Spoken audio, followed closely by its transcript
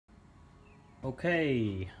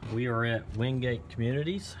Okay, we are at Wingate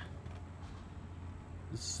Communities.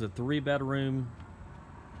 This is a 3-bedroom,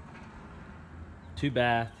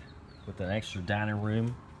 2-bath with an extra dining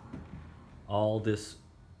room. All this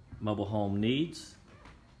mobile home needs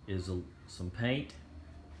is some paint.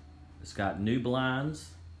 It's got new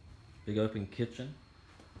blinds, big open kitchen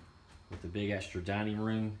with a big extra dining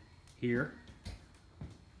room here.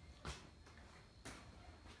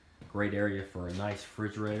 Great area for a nice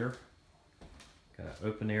refrigerator. Got an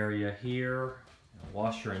open area here, a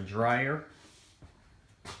washer and dryer.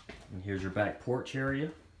 And here's your back porch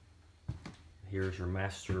area. Here's your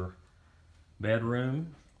master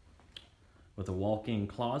bedroom with a walk-in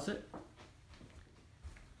closet.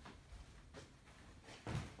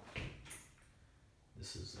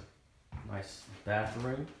 This is a nice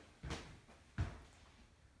bathroom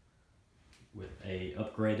with a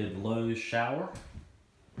upgraded Lowe's shower.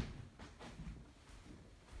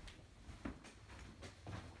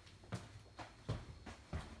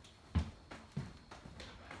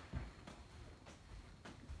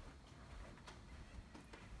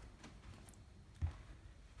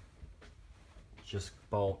 Just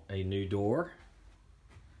bought a new door.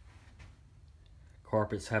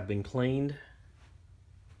 Carpets have been cleaned.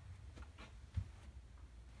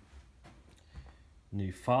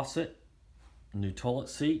 New faucet, new toilet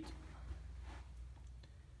seat,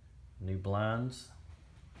 new blinds.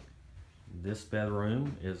 This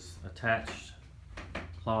bedroom is attached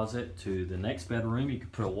closet to the next bedroom. You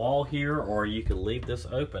could put a wall here, or you could leave this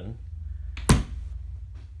open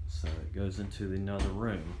so it goes into another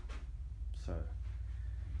room. So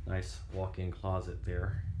nice walk-in closet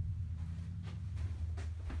there.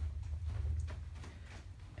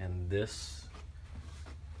 And this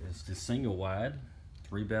is the single wide,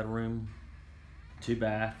 3-bedroom,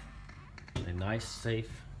 2-bath, a nice, safe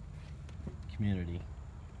community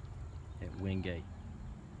at Wingate.